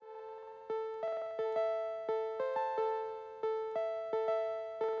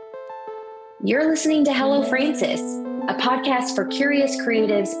You're listening to Hello Francis, a podcast for curious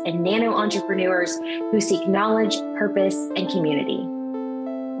creatives and nano entrepreneurs who seek knowledge, purpose, and community.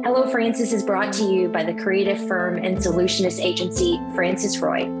 Hello Francis is brought to you by the creative firm and solutionist agency Francis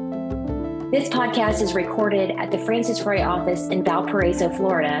Roy. This podcast is recorded at the Francis Roy office in Valparaiso,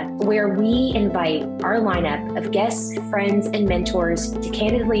 Florida, where we invite our lineup of guests, friends, and mentors to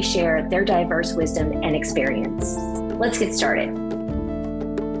candidly share their diverse wisdom and experience. Let's get started.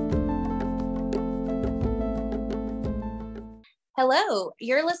 Hello,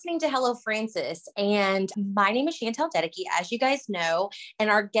 you're listening to Hello Francis, and my name is Chantel Dedeke, as you guys know, and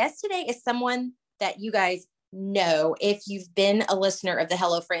our guest today is someone that you guys know if you've been a listener of the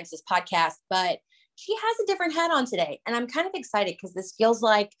Hello Francis podcast, but she has a different hat on today, and I'm kind of excited because this feels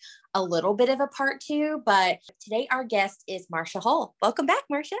like a little bit of a part two, but today our guest is Marsha Hull. Welcome back,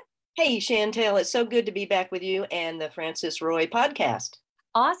 Marsha. Hey, Chantel, it's so good to be back with you and the Francis Roy podcast.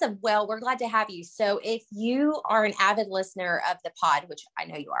 Awesome. Well, we're glad to have you. So if you are an avid listener of the pod, which I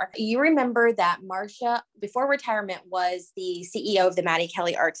know you are, you remember that Marsha, before retirement, was the CEO of the Maddie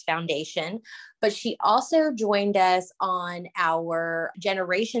Kelly Arts Foundation, but she also joined us on our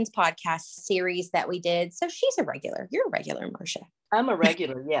Generations podcast series that we did. So she's a regular. You're a regular, Marsha. I'm a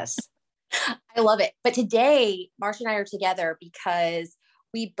regular, yes. I love it. But today, Marsha and I are together because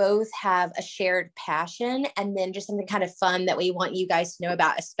we both have a shared passion and then just something kind of fun that we want you guys to know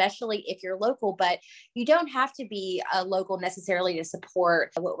about, especially if you're local, but you don't have to be a local necessarily to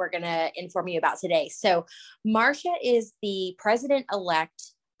support what we're going to inform you about today. So Marsha is the president-elect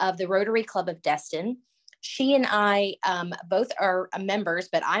of the Rotary Club of Destin. She and I both are members,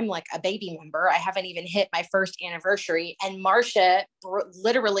 but I'm like a baby member. I haven't even hit my first anniversary. And Marsha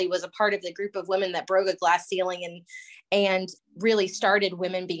literally was a part of the group of women that broke a glass ceiling and really started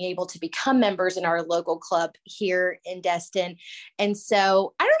women being able to become members in our local club here in Destin. And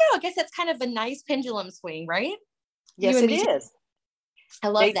so, I don't know, I guess that's kind of a nice pendulum swing, right? Yes, it is. I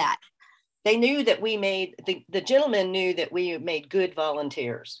love that. They knew that we made, the gentleman knew that we made good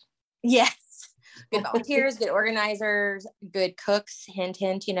volunteers. Yes. Good volunteers, good organizers, good cooks, hint,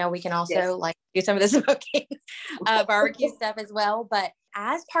 hint, we can also do some of the smoking, barbecue stuff as well. But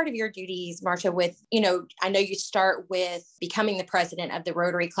as part of your duties, Marsha, with, I know you start with becoming the president of the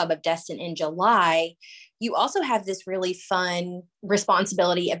Rotary Club of Destin in July. You also have this really fun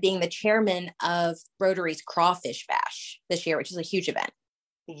responsibility of being the chairman of Rotary's Crawfish Bash this year, which is a huge event.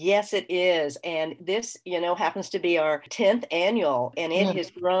 Yes, it is. And this, happens to be our 10th annual, and it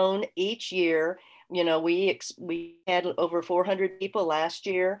has grown each year. We had over 400 people last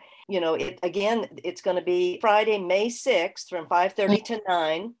year. It's going to be Friday, May 6th from 5:30 to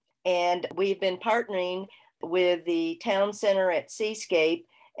 9. And we've been partnering with the town center at Seascape,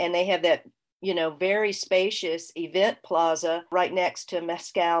 and they have that very spacious event plaza right next to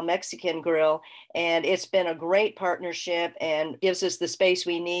Mezcal Mexican Grill. And it's been a great partnership and gives us the space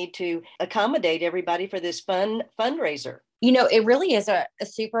we need to accommodate everybody for this fun fundraiser. It really is a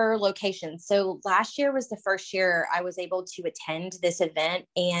super location. So last year was the first year I was able to attend this event,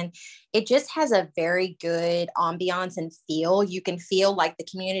 and it just has a very good ambiance and feel. You can feel like the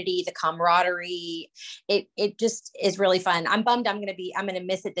community, the camaraderie. It just is really fun. I'm bummed I'm going to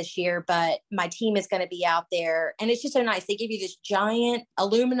miss it this year, but my team is going to be out there, and it's just so nice. They give you this giant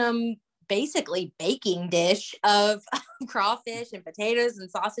aluminum, basically baking dish of crawfish and potatoes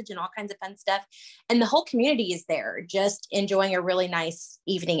and sausage and all kinds of fun stuff. And the whole community is there just enjoying a really nice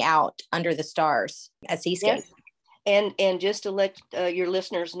evening out under the stars at Seascape. Yes. And just to let your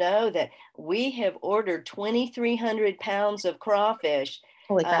listeners know that we have ordered 2,300 pounds of crawfish.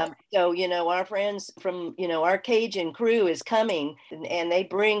 Holy crap. So, our friends from, our Cajun crew is coming, and they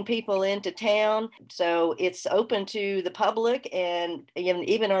bring people into town. So it's open to the public and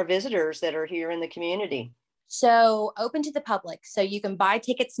even our visitors that are here in the community. So open to the public. So you can buy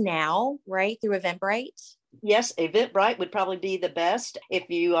tickets now, right, through Eventbrite? Yes, Eventbrite would probably be the best. If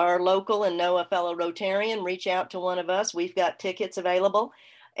you are local and know a fellow Rotarian, reach out to one of us. We've got tickets available.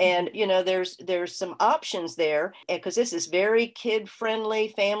 And, there's some options there because this is very kid-friendly,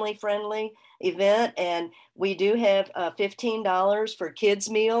 family-friendly event. And we do have $15 for kids'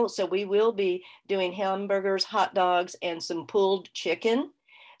 meal. So we will be doing hamburgers, hot dogs, and some pulled chicken.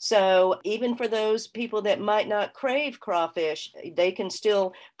 So even for those people that might not crave crawfish, they can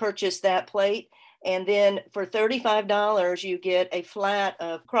still purchase that plate. And then for $35, you get a flat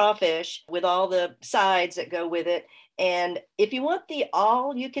of crawfish with all the sides that go with it. And if you want the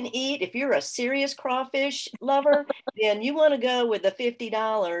all you can eat, if you're a serious crawfish lover, then you want to go with the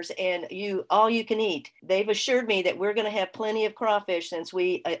 $50 and all you can eat. They've assured me that we're going to have plenty of crawfish since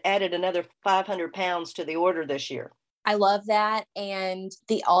we added another 500 pounds to the order this year. I love that. And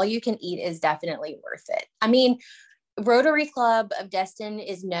the all you can eat is definitely worth it. I mean, Rotary Club of Destin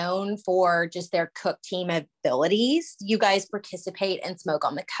is known for just their cook team abilities. You guys participate in Smoke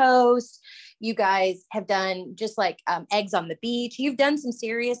on the Coast. You guys have done just like eggs on the beach. You've done some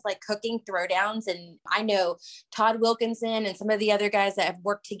serious like cooking throwdowns. And I know Todd Wilkinson and some of the other guys that have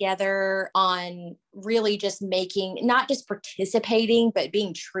worked together on really just making, not just participating, but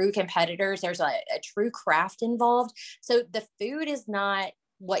being true competitors. There's a true craft involved. So the food is not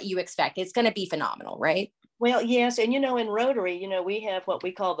what you expect. It's going to be phenomenal, right? Well, yes. And, in Rotary, we have what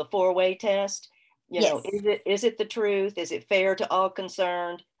we call the four-way test. Yes. Is it the truth? Is it fair to all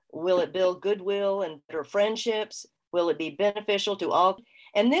concerned? Will it build goodwill and better friendships? Will it be beneficial to all?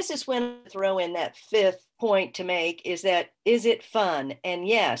 And this is when I throw in that fifth point to make is it fun? And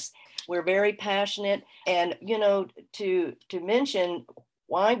yes, we're very passionate. And, to mention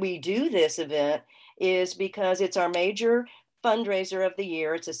why we do this event is because it's our major fundraiser of the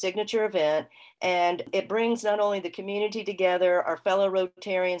year. It's a signature event, and it brings not only the community together, our fellow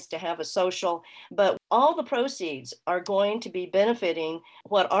Rotarians to have a social, but all the proceeds are going to be benefiting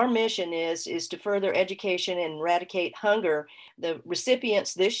what our mission is to further education and eradicate hunger. The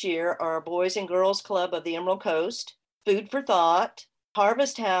recipients this year are Boys and Girls Club of the Emerald Coast, Food for Thought,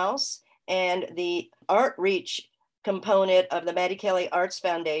 Harvest House, and the Art Reach component of the Maddie Kelly Arts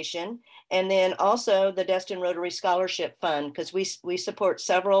Foundation, and then also the Destin Rotary Scholarship Fund, because we support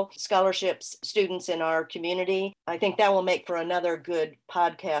several scholarships students in our community. I think that will make for another good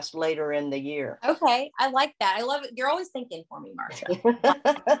podcast later in the year. Okay, I like that. I love it. You're always thinking for me,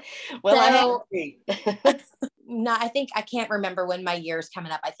 Marsha. Well, I have to be. No, I think I can't remember when my year is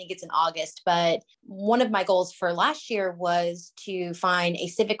coming up. I think it's in August, but one of my goals for last year was to find a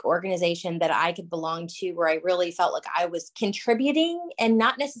civic organization that I could belong to where I really felt like I was contributing and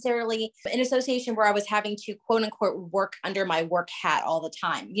not necessarily an association where I was having to quote unquote work under my work hat all the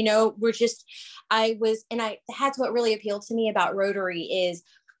time. That's what really appealed to me about Rotary is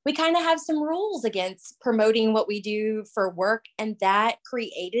we kind of have some rules against promoting what we do for work. And that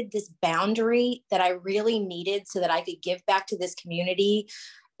created this boundary that I really needed so that I could give back to this community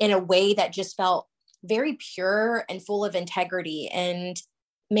in a way that just felt very pure and full of integrity. And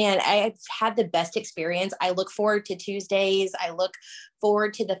man, I've had the best experience. I look forward to Tuesdays. I look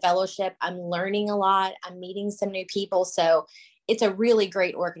forward to the fellowship. I'm learning a lot. I'm meeting some new people. So it's a really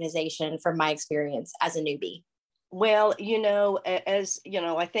great organization from my experience as a newbie. Well,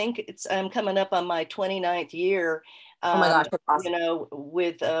 I think I'm coming up on my 29th year. Oh my gosh, that's awesome.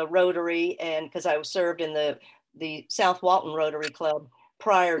 With Rotary, and because I was served in the South Walton Rotary Club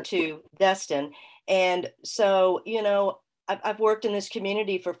prior to Destin. And so, I've worked in this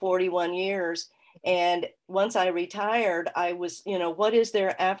community for 41 years. And once I retired, I was, what is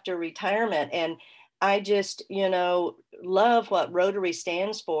there after retirement? And I just, love what Rotary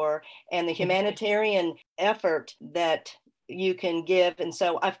stands for and the humanitarian effort that you can give. And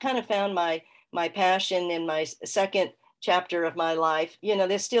so I've kind of found my passion in my second chapter of my life.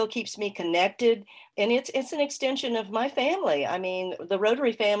 This still keeps me connected, and it's an extension of my family. I mean, the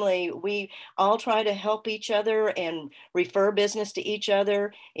Rotary family, we all try to help each other and refer business to each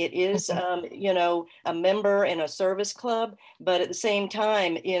other. It is, a member in a service club, but at the same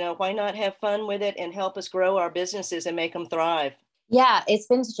time, why not have fun with it and help us grow our businesses and make them thrive? Yeah, it's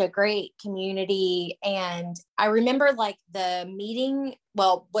been such a great community. And I remember like the meeting,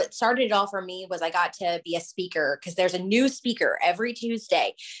 well, what started it all for me was I got to be a speaker because there's a new speaker every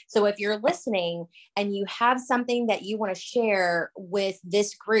Tuesday. So if you're listening and you have something that you want to share with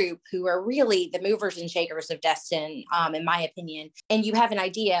this group who are really the movers and shakers of Destin, in my opinion, and you have an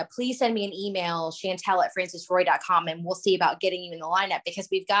idea, please send me an email, Chantel@francisroy.com, and we'll see about getting you in the lineup because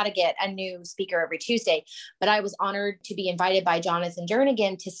we've got to get a new speaker every Tuesday. But I was honored to be invited by Jonathan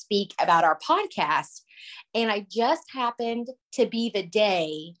Jernigan to speak about our podcast. And I just happened to be the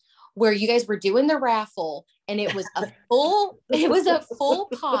day where you guys were doing the raffle and it was a full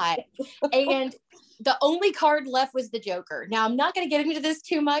pot. And the only card left was the Joker. Now I'm not going to get into this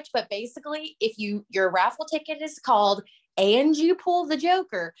too much, but basically if your raffle ticket is called and you pull the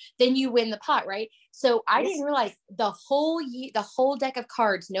Joker, then you win the pot, right? So I didn't realize the whole deck of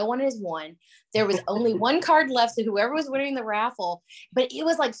cards, no one has won. There was only one card left. So whoever was winning the raffle, but it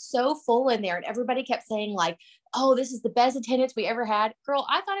was like so full in there. And everybody kept saying like, oh, this is the best attendance we ever had. Girl,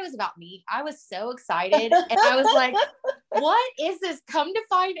 I thought it was about me. I was so excited. And I was like, what is this? Come to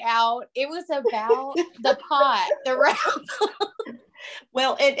find out, it was about the pot, the raffle.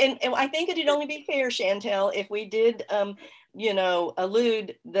 Well, and I think it'd only be fair, Chantel, if we did,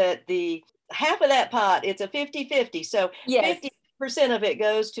 allude that the half of that pot, it's a 50-50. So yes. 50% of it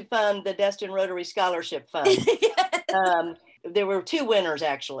goes to fund the Destin Rotary Scholarship Fund. Yes. There were two winners,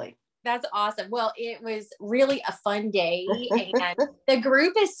 actually. That's awesome. Well, it was really a fun day, and the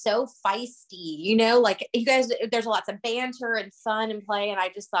group is so feisty, like you guys, there's lots of banter and fun and play. And I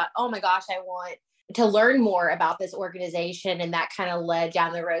just thought, oh my gosh, I want to learn more about this organization. And that kind of led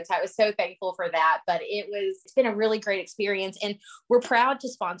down the road. So I was so thankful for that, but it's been a really great experience. And we're proud to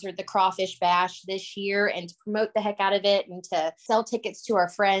sponsor the Crawfish Bash this year and to promote the heck out of it and to sell tickets to our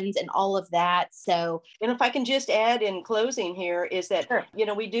friends and all of that. So, and if I can just add in closing here is that, sure.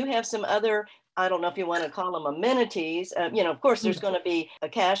 We do have some other, I don't know if you want to call them amenities. Of course, there's going to be a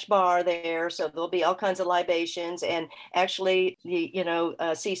cash bar there. So there'll be all kinds of libations. And actually, the,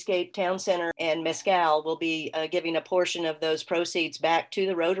 Seascape Town Center and Mescal will be giving a portion of those proceeds back to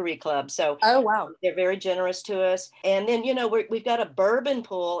the Rotary Club. So oh, wow. They're very generous to us. And then, we've got a bourbon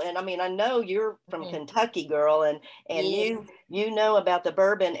pool. And I mean, I know you're from Kentucky, girl, and yes. you know about the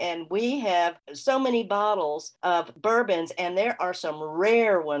bourbon. And we have so many bottles of bourbons, and there are some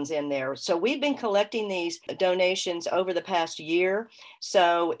rare ones in there. So we've been collecting these donations over the past year.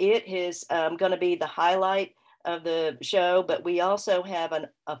 So it is going to be the highlight of the show, but we also have a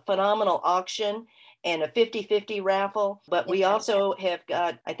phenomenal auction and a 50-50 raffle. But we also have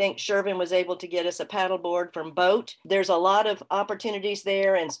got, I think Shervin was able to get us a paddleboard from Boat. There's a lot of opportunities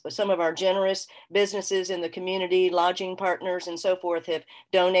there, and some of our generous businesses in the community, lodging partners and so forth, have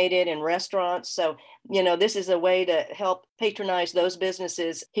donated, and restaurants. So, this is a way to help patronize those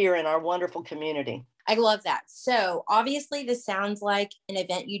businesses here in our wonderful community. I love that. So obviously this sounds like an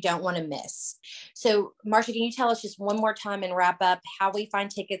event you don't want to miss. So Marsha, can you tell us just one more time and wrap up how we find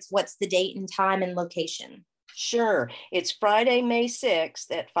tickets? What's the date and time and location? Sure. It's Friday, May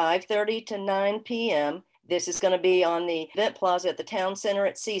 6th at 5:30 to 9 p.m. This is going to be on the event plaza at the town center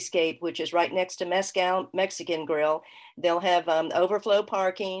at Seascape, which is right next to Mescal Mexican Grill. They'll have overflow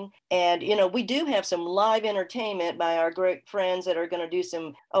parking. And, we do have some live entertainment by our great friends that are going to do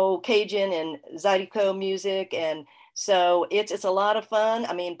some Cajun and Zydeco music. And so it's a lot of fun.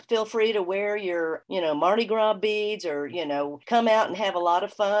 I mean, feel free to wear your, Mardi Gras beads or, come out and have a lot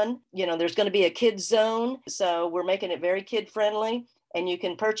of fun. There's going to be a kids zone. So we're making it very kid friendly. And you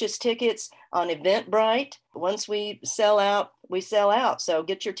can purchase tickets on Eventbrite. Once we sell out, we sell out. So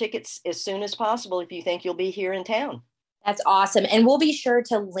get your tickets as soon as possible if you think you'll be here in town. That's awesome. And we'll be sure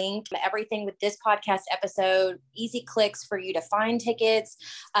to link everything with this podcast episode, easy clicks for you to find tickets,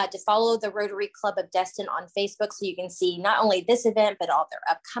 to follow the Rotary Club of Destin on Facebook so you can see not only this event, but all their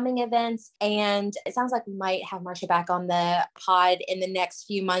upcoming events. And it sounds like we might have Marsha back on the pod in the next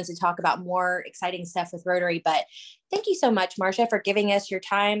few months to talk about more exciting stuff with Rotary. But thank you so much, Marsha, for giving us your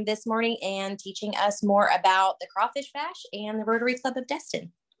time this morning and teaching us more about the Crawfish Bash and the Rotary Club of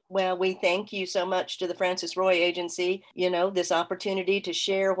Destin. Well, we thank you so much to the Frances Roy Agency, this opportunity to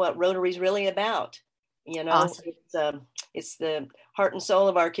share what Rotary is really about. Awesome. It's the heart and soul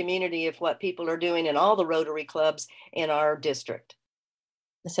of our community of what people are doing in all the Rotary clubs in our district.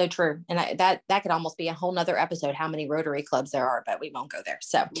 So true. And that could almost be a whole nother episode, how many Rotary clubs there are, but we won't go there.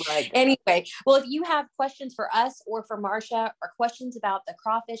 So Anyway, well, if you have questions for us or for Marsha or questions about the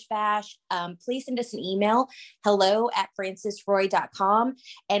Crawfish Bash, please send us an email, hello@francesroy.com,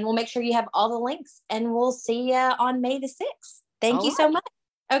 and we'll make sure you have all the links, and we'll see you on May the 6th. Thank you so much.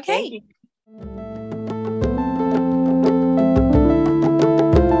 Okay.